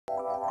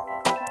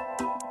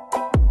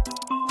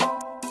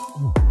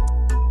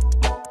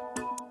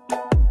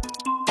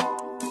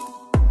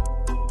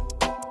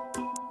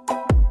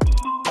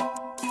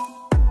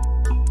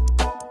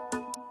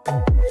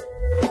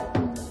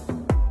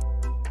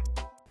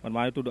man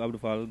maa ngi tudd Abdou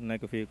Fall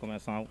nekk fii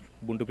commerçant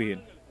Bountou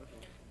Pikine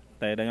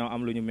tey dañoo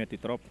am lu ñu métti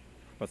trop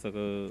parce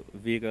que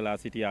vu que la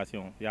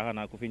situation yaakaar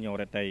naa ku fi ñëw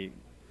rek tey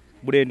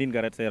bu dee nit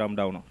nga rek sa yaram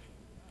daw na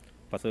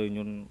parce que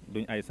ñun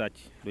duñ ay sàcc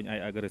duñ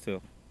ay agresseur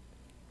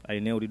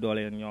ay néew di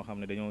doole ñoo xam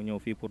ne dañoo ñëw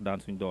fii pour daan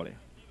suñ doole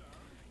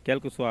quelle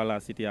que soit la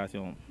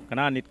situation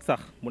kanaa nit sax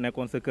mu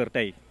nekkoon sa kër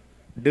tey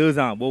 2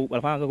 ans boobu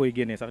avant nga koy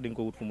génnee sax di nga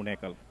ko wut fu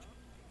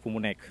mu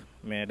nekk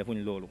mais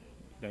defuñ loolu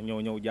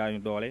dañoo ñëw jaañu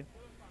doole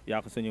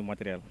yàq suñu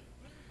matériel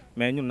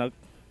mais ñun nag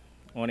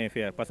on est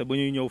fier parce que bu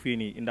ñuy ñëw fii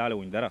nii indaale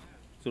wuñ dara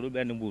su dul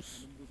benn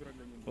mbuus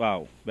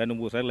waaw benn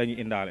mbuus rek la ñuy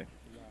indaale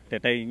te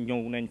tey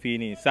ñëw nañ fii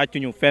nii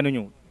sàccuñu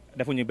fennuñu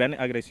defuñu benn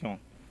agression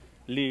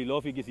lii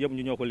loo fi gis yëpp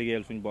ñu ñoo ko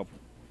liggéeyal suñu bopp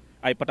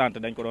ay patente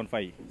dañ ko doon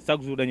fay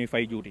chaque jour dañuy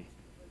fay juuti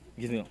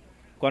gis nga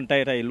kon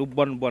tey lu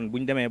bon bu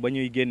ñu demee ba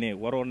ñuy génnee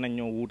waroon nañ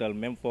ñoo wuutal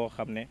même foo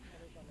xam ne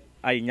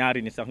ay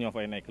ñaari nit sax ñoo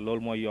fay nekk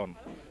loolu mooy yoon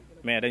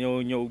mais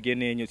dañoo ñëw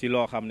génnee ñu si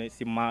loo xam ne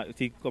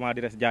si comment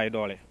dire jaay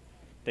doole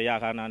te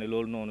yaakaar naa ne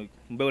loolu noonu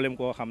mboolem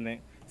koo xam ne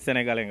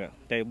sénégalais nga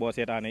tey boo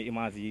seetaanee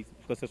image yi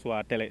que ce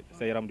soit télé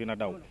sa yaram dina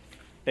daw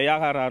te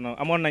yaakaar naa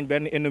amoon nañ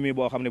benn ennemi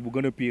boo xam ne bu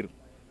gën a pire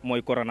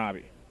mooy corona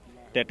bi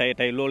te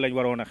tey loolu lañ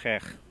waroon a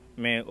xeex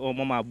mais au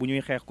moment bu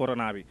ñuy xeex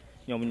corona bi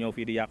ñoom ñëw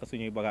fii di yàq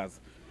suñuy bagage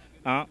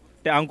ah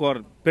te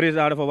encore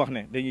président dafa wax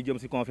ne dañuy jëm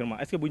si confinement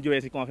est-ce que bu ñu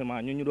jëwee si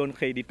confinement ñun ñu doon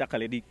xëy di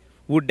takkale di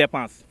wut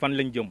dépense fan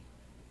lañ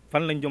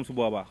jëm su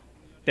boobaa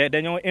te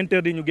dañoo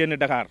interdit ñu génn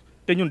Dakar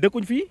te ñun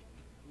dëkkuñ fii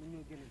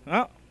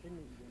ah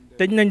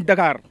tëj nañ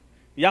Dakar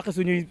yàq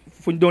suñuy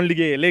fuñ doon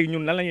liggéeyee léegi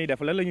ñun lan la ñuy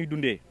def lan la ñuy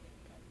dundee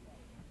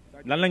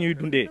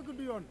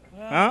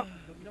ah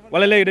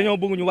wala léegi dañoo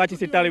bëgg ñu wàcc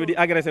si tali bi di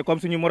agressé comme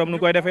suñu morom nu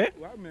koy defee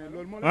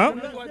ah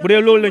bu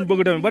dee loolu lañ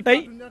bëgg tamit ba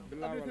tey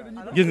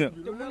gis nga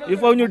il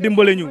faut ñu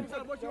dimbale ñu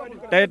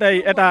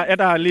tey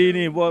état lii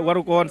nii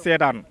waru ko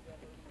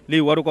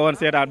woon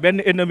seetaan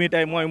benn ennemi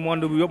tey mooy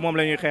monde bi yëpp moom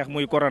la ñuy xeex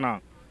muy corona.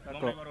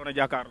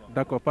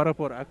 d'accord par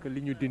rapport ak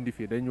li ñu dindi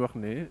fii dañu wax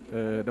ne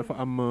dafa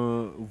am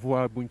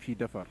voie buñ fiy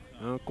defar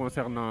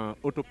concernant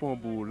autopont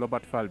bu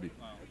Lobat Fall bi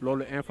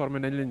loolu informé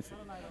nañ leen si.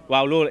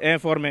 waaw loolu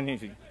informé nañ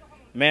si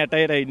mais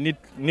tey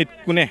nit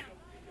ku ne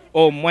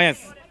au moins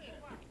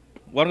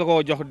war nga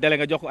koo jox délai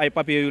nga jox ay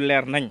papiers yu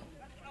leer nañ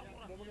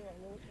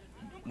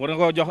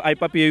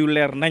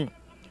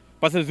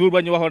parce que jour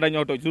ba ñu waxoon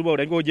dañoo toj jour boobu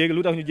dañ koo jéegi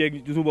lu tax ñu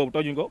jéegi jour boobu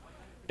tojuñ ko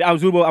te am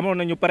jour boobu amoon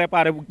nañu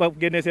préparé ba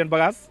génnee seen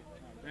bagage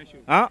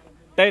ah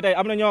tey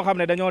am na ñoo xam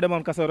ne dañoo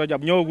demoon Kazu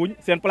Rajab ñëwaguñ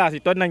seen place yi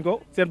toj nañ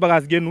ko seen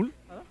bagage génnul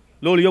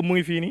loolu yëpp mu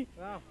ngi fii nii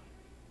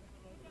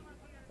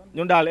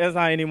ñun daal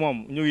instant yi nii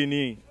moom ñu ngi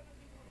nii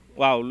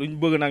waaw luñ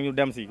bëgg nag ñu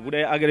dem si bu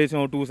dee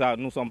agression tout ça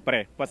nous sommes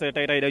prêts parce que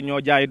tey dañ ñoo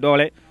jaay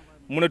doole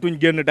mënatuñ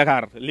génn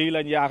Dakar lii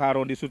lañ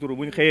yaakaaroon di suturu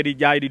buñ xëyee di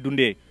jaay di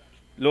dundee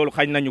loolu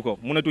xañ nañu ko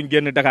mënatuñ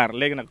génn Dakar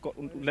léegi nag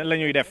lan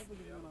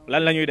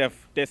la ñuy def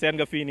te seen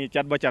nga fii nii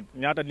cat ba cat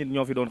ñaata nit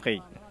ñoo fi doon xëy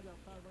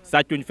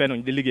sàccuñ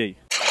fenuñ di liggéey.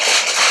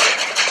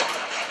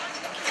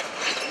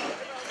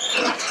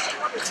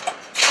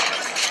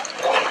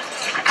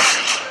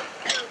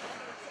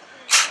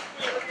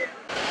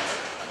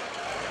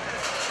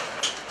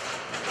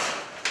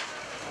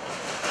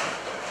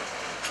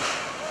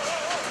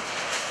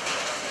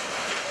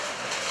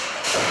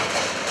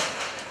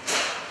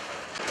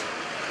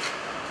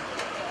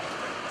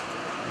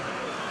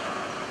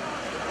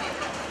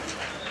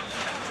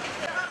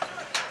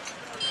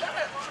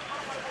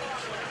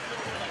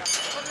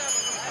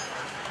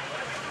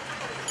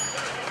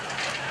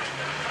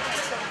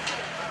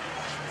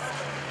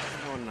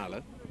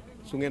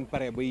 su ngeen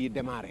paree bay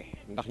démarrer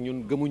ndax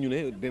ñun gëmuñu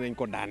ne dinañ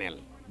ko daaneel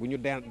bu ñu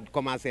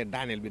commencé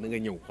daaneel bi na nga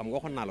ñëw xam nga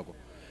waxoon naa la ko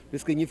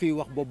parce que ñi fiy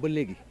wax boobu ba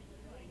léegi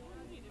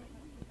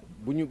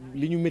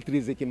li ñu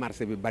maîtriser ci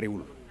marché bi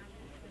bariwul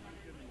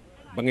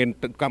ba ngeen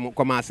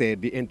commencé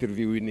di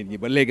interview yi nit ñi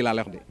ba léegi laa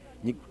la wax de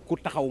ñi ku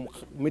taxaw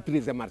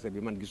maîtriser marché bi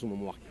man gisuma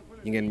mu wax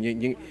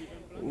ñi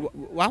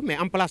waaw mais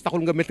en place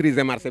taxul nga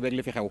maîtriser marché bi ak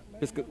li fi xew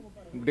parce que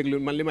déglu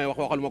man li may wax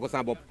waxal ma ko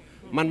sa bopp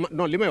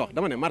non li may wax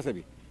dama ne marché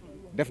bi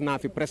def naa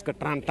fi presque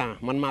 30 ans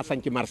man maa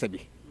sañ ci marché bi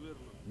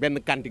benn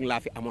cantine laa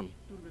fi amoon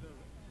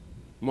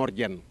Mor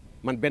Dieng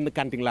man benn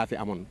cantine laa fi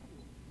amoon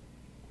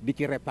di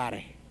ci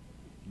réparer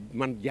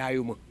man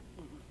jaayuma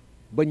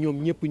ba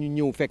ñoom ñëpp ñu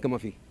ñëw fekk ma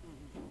fi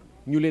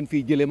ñu leen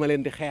fiy jëlee ma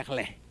leen di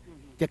xeexle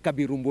ca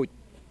Kabiru Mbóoj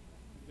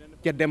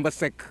ca Demba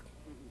Seck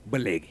ba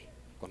léegi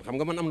kon xam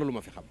nga man am na lu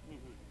ma fi xam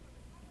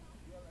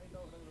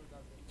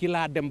ci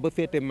laa dem ba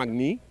féete mag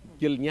nii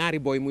jël ñaari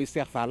boy muy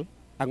Seex Fall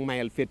ak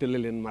Mayel féetale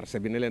leen marché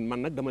bi ne leen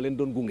man nag dama leen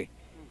doon gunge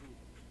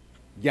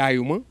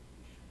jaayuma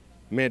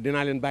mais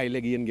dinaa leen bàyyi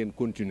léegi yéen ngeen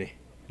continuer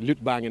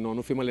lutte baa ngi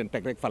noonu fi ma leen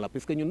teg rek fala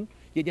parce que ñun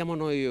ci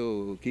jamonooy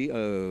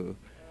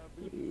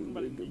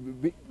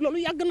loolu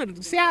yàgg na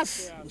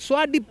siyaas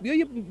soit dip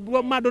yooyu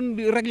yëpp maa doon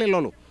régler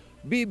loolu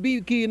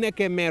bi kii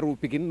nekkee maire wu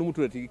Pikine nu mu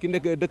tuddati ki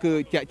nekk dëkk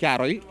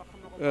Caaroy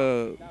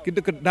ki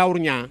dëkk Daawur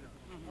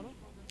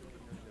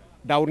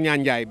Ñaa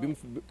Njaay bi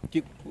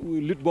ci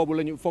lutte boobu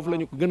foofu la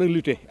ñu gën a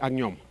lutter ak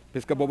ñoom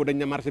parce que boobu dañ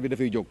ne marché bi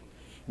dafay jóg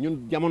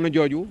ñun jamono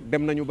jooju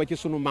dem nañu ba ci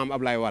sunu maam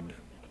Ablaye Wade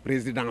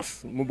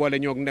présidence mu boole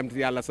ñoo ndem si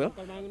yàlla sa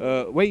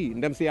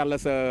ndem si yàlla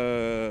sa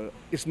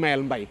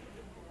Ismaël Mbaye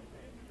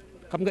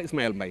xam nga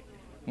Ismaël Mbaye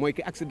mooy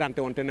ki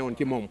accidenté woon te newoon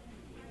ci moom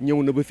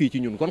ñëw na ba fii ci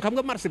ñun kon xam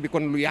nga marché bi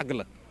kon lu yàgg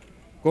la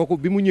kooku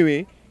bi mu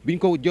ñëwee biñ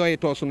ko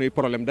jooyetoo sunuy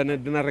problème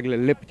dina régler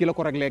lépp ci la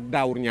ko réglé ak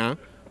daawur ñaa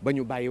ba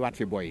ñu bàyyiwaat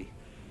fi booy yi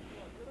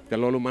te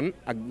loolu man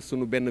ak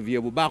sunu benn vieux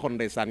bu baaxoon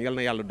ndeysaan yal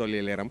na yàlla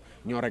dolli leeram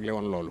ñoo réglé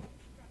woon loolu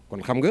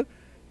kon xam nga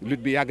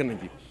lutte bi yàgg nañ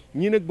ci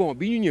ñii nag bon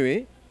bi ñu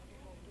ñëwee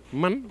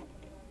man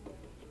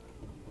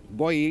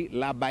booy yi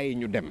laa bàyyi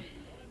ñu dem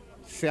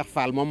Cheikh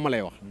Fall moom ma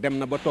lay wax dem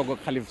na ba togg ak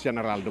xalif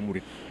général de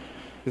Mouride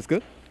parce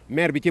que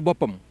maire bi ci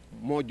boppam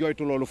moo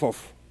jooytu loolu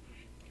foofu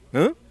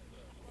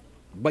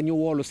ba ñu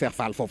woolu Cheikh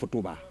Fall foofu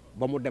Touba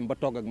ba mu dem ba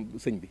togg ak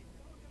sëñ bi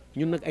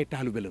ñun nag ay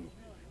taalibe lañu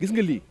gis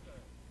nga lii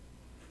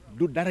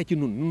du dara ci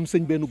nun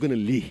sëñ bee nu gënal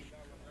lii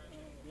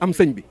am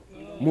sëñ bi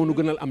moo nu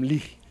gënal am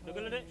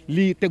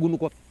lii tegunu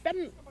ko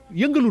fenn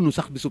yëngalunu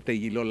sax bisub tey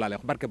yi loolu laa lay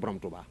wax barke borom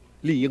Touba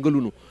lii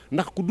yëngalunu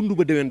ndax ku dund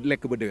ba déwén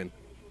lekk ba déwén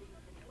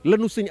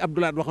lanu sëñ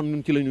Abdoulaye waxoon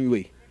ñun ci la ñuy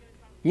wéy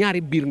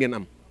ñaari biir ngeen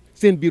am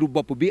seen biiru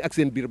bopp bi ak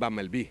seen biir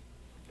bàmmeel bi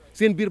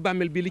seen biir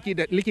bàmmeel bi li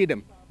ciy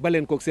dem ba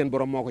leen kook seen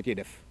borom moo ko ciy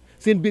def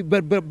seen biir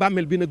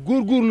bàmmeel bi nag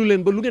góorgóorlu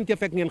leen ba lu ngeen ca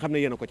fekk ngeen xam ne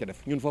yéen a ko ca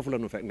def ñun foofu la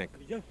ñu fekk nekk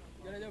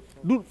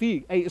du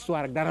fii ay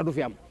histoire ak dara du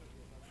fi am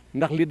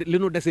ndax li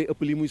nu desee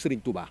ëpp lii muy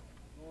Serigne Touba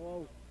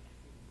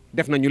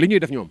def nañu li ñuy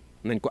def ñoom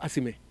nañ ko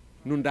assumer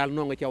nun daal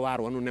noo nga ca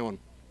waar wa nu newoon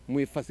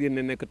muy fas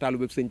yéene nekk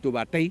taalube Sëñ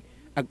Touba tey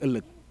ak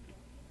ëllëg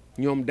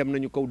ñoom dem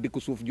nañu kaw dikk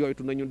suuf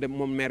jooytu nañu dem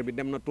moom maire bi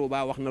dem na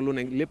Touba wax na lu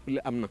ne lépp li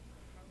am na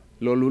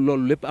loolu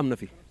lépp am na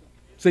fi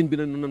sëñ bi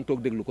ne nun nan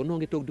toog déglu ko noo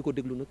ngi toog di ko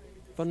déglu nag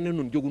fan ne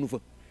nun jógunu fa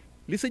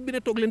li sëñ bi ne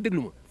toog leen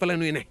déglu ma fa la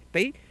nuy ne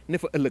tey ne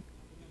fa ëllëg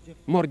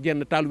Mor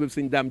Jenn taalube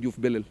Sëñ Daam Diouf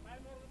belal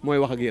mooy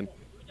wax ak yéen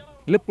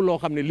lépp loo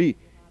xam ne lii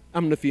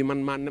am na fii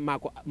man maa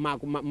ko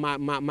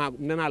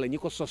nee naa la ñi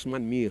ko sos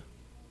man mii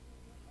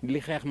li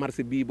xeex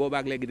marché bii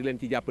boobaak léegi di leen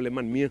ci jàppale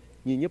man mii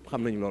ñii ñëpp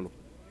xam nañ loolu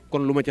kon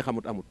lu ma ci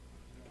xamut amut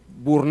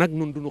buur nag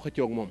nun duñu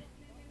xëccoog moom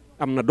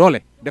am na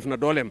doole def na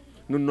dooleem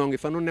nun noo ngi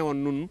fa nu newoon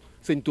nun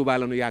Sëñ Touba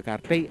la nu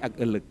yaakaar tey ak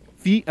ëllëg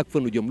fii ak fa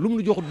nu jëm lu mu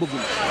nu joxut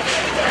bëggul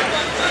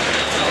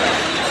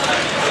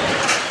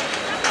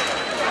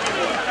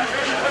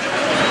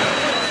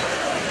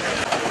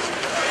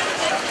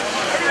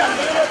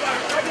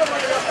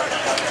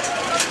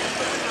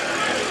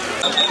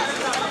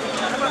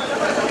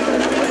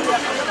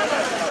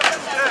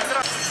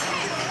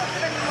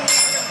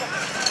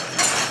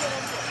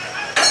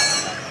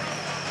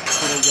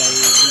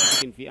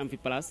fii am fi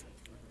place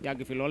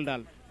yàgg fi loolu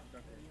daal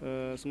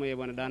su ma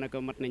yeboone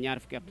daanaka mat na ñaar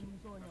fukki at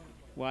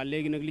waa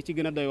léegi nag li ci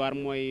gën a doy waar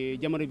mooy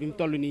jamono bi mu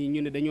toll nii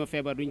ñu ne dañoo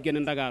feebar duñ gën a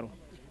ndagaaru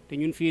te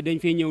ñun fii dañ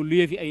fay ñëw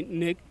luye fi ay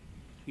néeg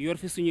yor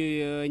fi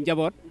suñuy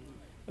njaboot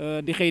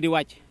di xëy di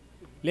wàcc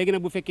léegi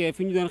nag bu fekkee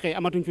fi ñu doon xëy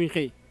amatuñ fuñ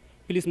xëy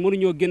plus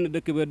mënuñoo génn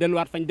dëkk ba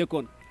delluwaat fañ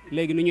dëkkoon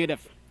léegi nu ñuy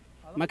def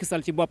Macky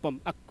Sall ci boppam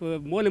ak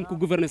mboolem ku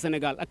gouverner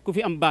Sénégal ak ku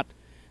fi am baat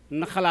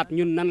na xalaat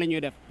ñun nan la ñuy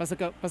def parce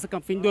que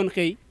fi ñu doon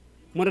xëy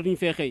mënatuñ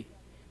fee xëy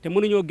te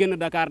mënuñoo génn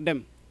Dakar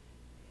dem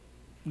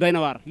doy na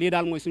waar lii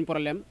daal mooy suñu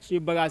problème suñu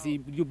bagage yi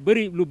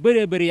lu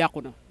bëree bëri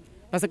yàqu na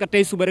parce que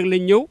tey suba rek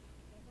lañ ñëw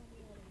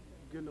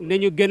ne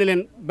ñu génne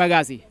leen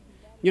bagage yi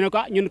ñu ne ko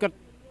ñun kat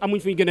amuñ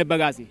fu ñu génne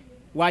bagage yi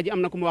waa ji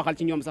am na ku ma waxal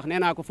ci ñoom sax nee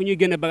naa ko fu ñuy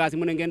génne bagage yi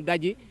mu ne ngeen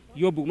dajji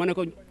yóbbu ma ne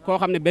ko koo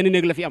xam ne benn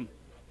néeg la fi am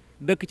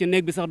dëkk ci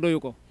néeg bi sax doyu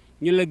ko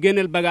ñu la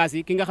génneel bagage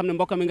yi ki nga xam ne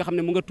mbokk mi nga xam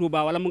ne mu nga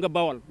Touba wala mu nga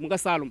Bawol mu nga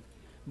Saalum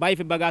bàyyi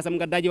fi bagage am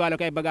nga dajjiwaale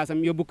ko ay bagage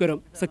am yóbbu këram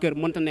sa kër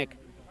mënta nekk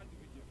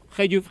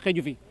xeju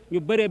fi ñu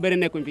bëree bëri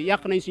nekkuñ fi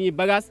yàq nañ suñuy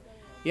bagage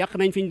yàq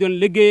nañ fi ñu doon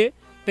liggéeyee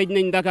tëj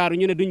nañ Dakar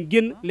ñu ne duñ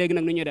génn léegi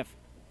nag nu ñuy def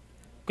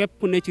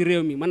képp ne ci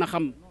réew mi mën a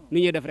xam nu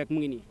ñuy def rek mu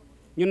ngi nii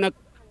ñun nag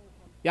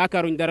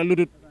yaakaaruñ dara lu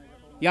dul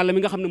yàlla mi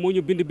nga xam ne moo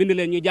ñu bind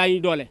leen ñu jaay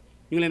ñu doole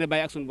ñu ngi leen di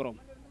bàyyi ak suñu borom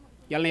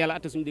yàlla na yàlla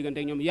atte suñu diggante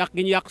ak ñoom yàq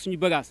gi ñu yàq suñu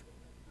bagage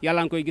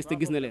yàlla nga koy gis te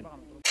gis na leen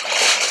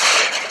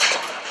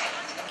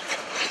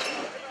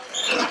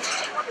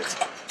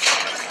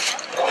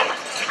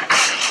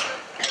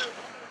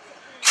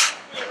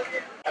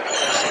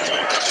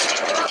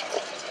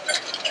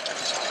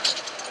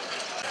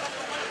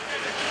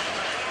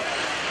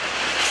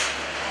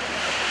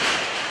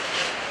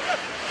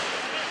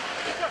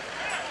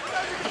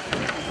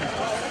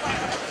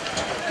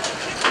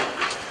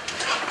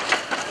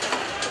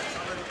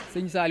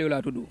sëñ Saliou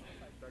laa tudd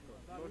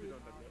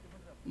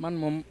man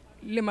moom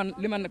li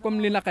man comme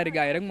li naqari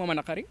gars yi rek moo ma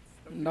naqari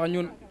ndax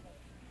ñun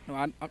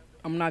waa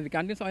am naa fi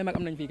cantine samay mag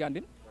am nañ fi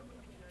cantine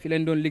fi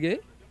leen doon liggéey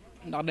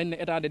ndax dañ ne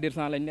état de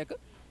d'urgence lañ nekk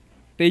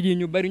tey jii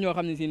ñu bari ñoo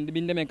xam ne si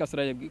biñu demee Kazu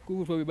Rajab gi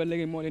couvre-feu bi ba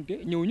léegi moo leen te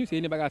ñëwuñu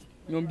seen i bagage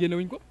ñoom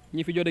génnewuñ ko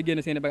ñi fi jot a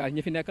génne seen i bagage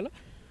ñi fi nekk la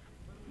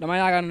dama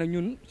yaakaar nag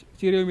ñun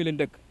si réew mi leen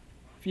dëkk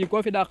fii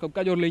koo fi dàq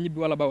Kajoor lay ñibbi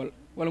wala Bawol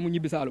wala mu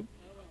ñibbi Saalum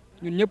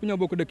ñun ñëpp ñoo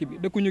bokk dëkk bi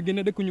dëkkuñu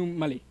Guinée dëkkuñu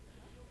Mali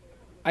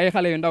ay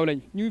xale yu ndaw lañ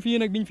ñu fii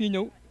nag biñ fii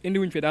ñëw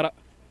indiwuñ fi dara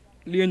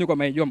li ñu ko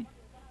may jom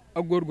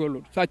ak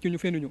góorgóorlu sàcc ñu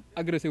fenuñu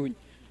agressé wuñ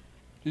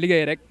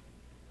liggéey rek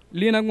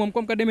lii nag moom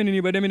comme que demee na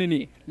nii ba demee na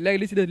nii léegi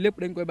li si des lépp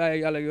dañ koy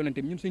bàyyi yàlla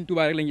yonente ñun Sëñ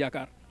Tuubaa rek lañ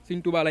yaakaar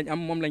Sëñ Tuubaa lañ am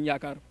moom lañ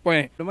yaakaar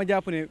point. dama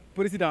jàpp ne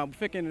président bu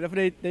fekkee ne dafa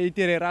day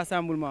tere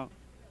rassemblement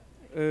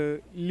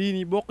lii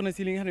nii bokk na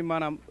si li nga xam ne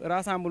maanaam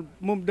rassemble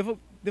moom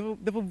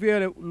dafa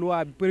violé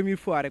loi bi première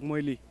fois rek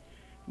mooy lii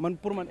man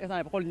pour man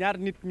instant bi xool ñaar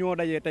nit ñoo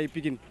dajee tey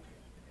Pikine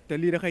te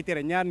lii da koy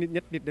tere ñaar nit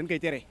ñett nit dañ koy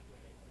tere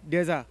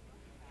dèjà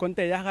kon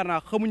tey yaakaar naa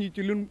xamuñu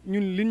ci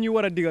ñun li ñu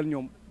war a digal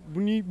ñoom bu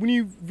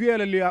ñuy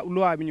violé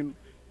loi bi ñun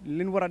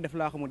li ñu war a def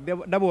laa xamul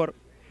d'abord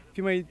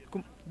fi may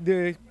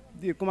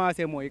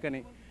commencé mooy que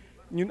ne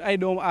ñun ay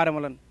doomu aadama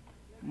lan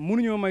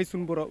mënuñoo may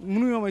suñu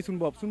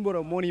bopp suñu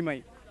borom moo ñuy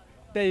may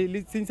tey li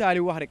Sëñ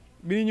Saliou wax rek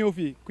bi ñu ñëw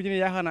fii ku ci ne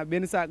yaakaar naa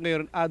benn saak nga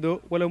yoroon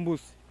ado wala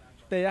mbuus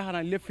tey yaakaar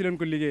naa lépp fi leen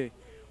ko liggéeyee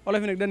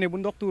olof yi nag dañ ne bu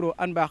ndox tuuroo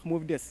an baax moo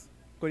fi des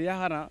kon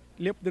yaakaar naa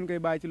lépp dañ koy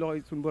bàyyi ci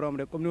loxoy suñu borom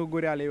rek comme ni ko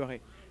góor yàlla lay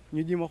waxee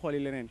ñu ji ma xooli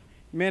leneen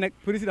mais nag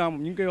président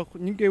moom ñu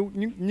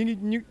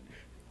ngi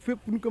fépp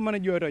ñu ko mën a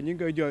jooytoo ñu ngi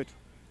koy jooytu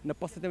na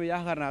parce que tamit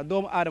yaakaar naa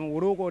doomu aadama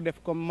waroo koo def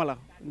comme mala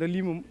ndax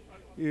lii moom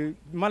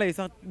mala yi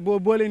sax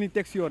boo leen di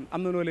teg si yoon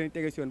am na noo leen di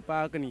tege si yoon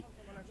pas que nii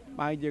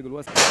maa ngi jégalu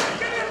was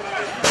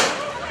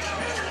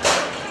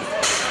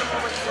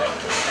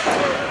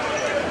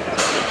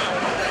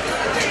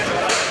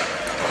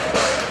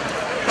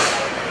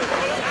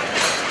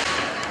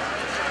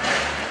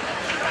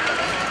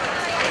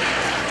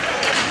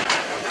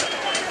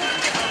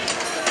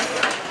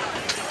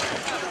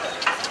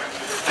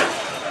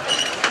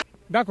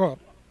d'accord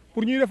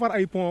pour ñuy defar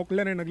ay pont ak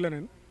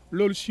leneen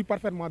loolu je suis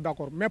parfaitement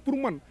d'accord mais pour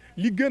man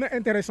li gën a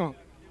intéressant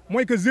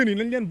mooy que jeunes yi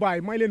nañ leen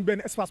bàyyi may leen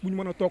benn espace bu ñu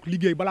mën a toog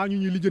liggéey balaa ñu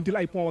ñuy lijjantil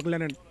ay pont ak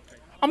leneen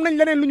am nañ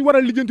leneen lu ñu war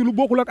a lijjanti lu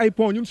bokkul ak ay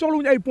pont ñun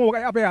soxlawuñu ay pont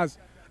ak ay péage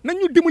nañ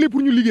ñu dimbali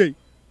pour ñu liggéey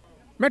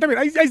mais tamit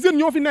ay jeunes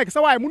ñoo fi nekk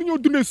sa waaye mënuñoo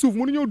dundee suuf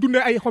mënuñoo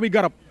dundee ay xobi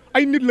garab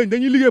ay nit lañ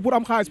dañuy liggéey pour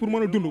am xaalis pour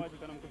mën a dund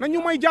nañ ñu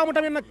may jaamu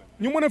tamit nag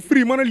ñu mën a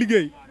free mën a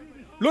liggéey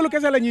loolu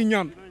kese la ñuy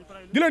ñaan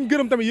di leen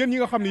gërëm tamit yéen ñi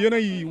nga xam ne yéen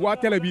ay waa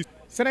télé bi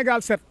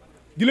Sénégal 7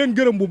 di leen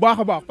gërëm bu baax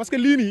a baax parce que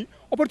lii nii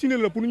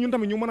opportunité la pour ñun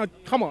tamit ñu mën a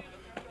xama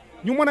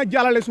ñu mën a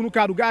jàllale suñu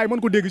kaddu gars yi mën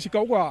ko dégg ci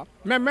kaw quoi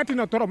mais metti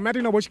na trop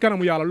metti na ba ci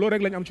kanamu yàlla loolu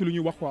rek lañ am ci lu ñuy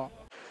wax quoi.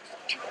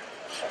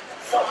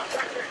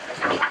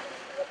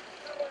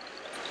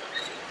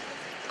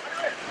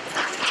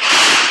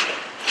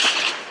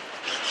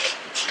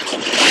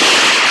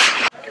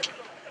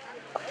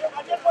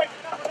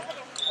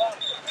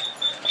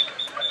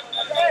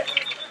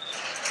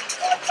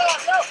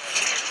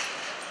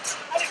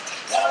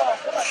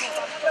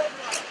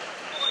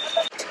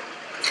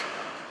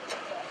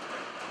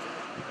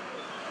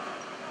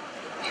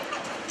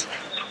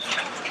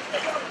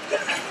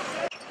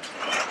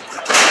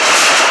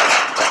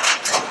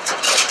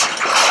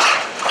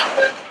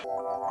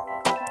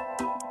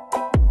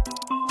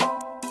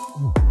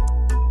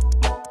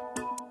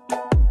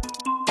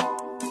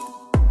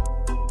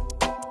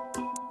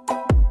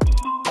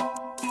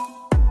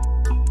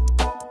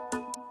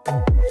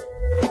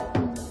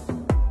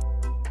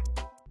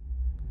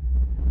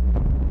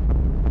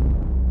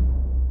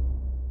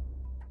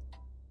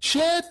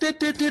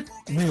 cheetetetet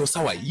mais yow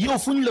sawaay yow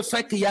fu ñu la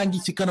fekk yaa ngi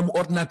ci kanamu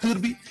ordinateur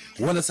bi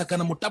wala sa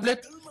kanamu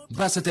tablette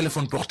ba sa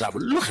téléphone portable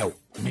lu xew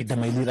mais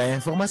damay lire ay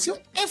information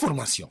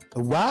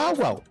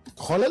waaw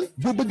xoolal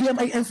boo bëgg am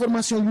ay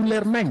information yu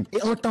leer nañ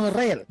et en temps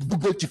réel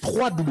duggal ci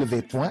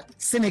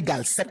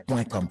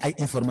www.senegal7.com ay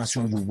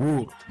information yu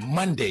wóor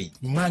man de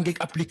maa ngi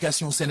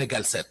application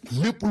Sénégal 7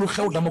 lépp lu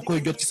xew dama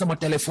koy jot ci sama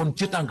téléphone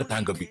ci tàng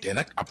bi te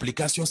nag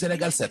application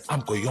Sénégal 7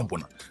 am ko yomb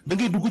na da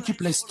ngay dugg ci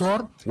Play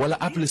Store wala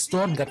Apple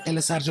Store nga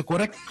télécharge ko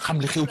rek xam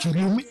li xew ci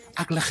réew mi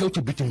ak la xew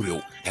ci bitim réew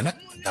te nag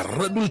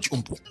dara du la ci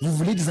umpu. Vous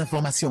voulez des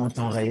informations en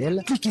temps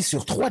réel? Cliquez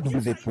sur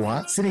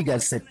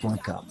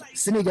www.senegal7.com.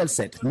 Sénégal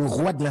 7, le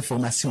roi de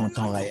l'information en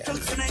temps réel.